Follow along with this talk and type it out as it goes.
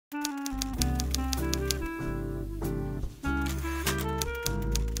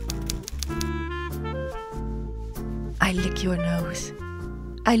I lick your nose.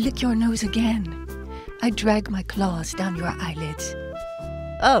 I lick your nose again. I drag my claws down your eyelids.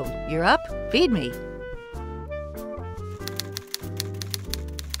 Oh, you're up? Feed me.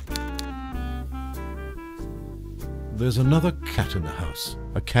 There's another cat in the house.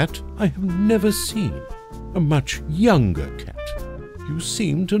 A cat I have never seen. A much younger cat. You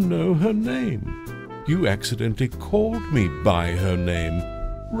seem to know her name. You accidentally called me by her name,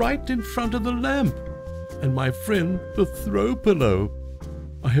 right in front of the lamp, and my friend the throw pillow.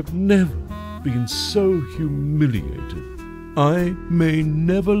 I have never been so humiliated. I may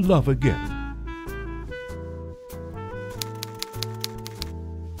never love again.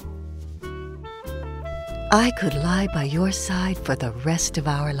 I could lie by your side for the rest of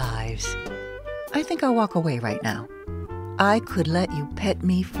our lives. I think I'll walk away right now. I could let you pet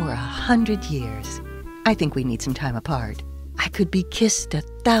me for 100 years. I think we need some time apart. I could be kissed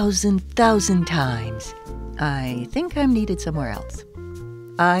 1,000,000 times. I think I'm needed somewhere else.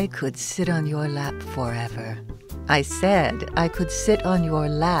 I could sit on your lap forever. I said I could sit on your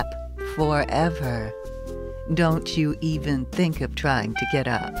lap forever. Don't you even think of trying to get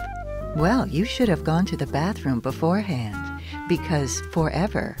up. Well, you should have gone to the bathroom beforehand, because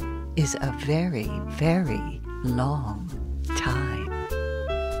forever is a very, very long time.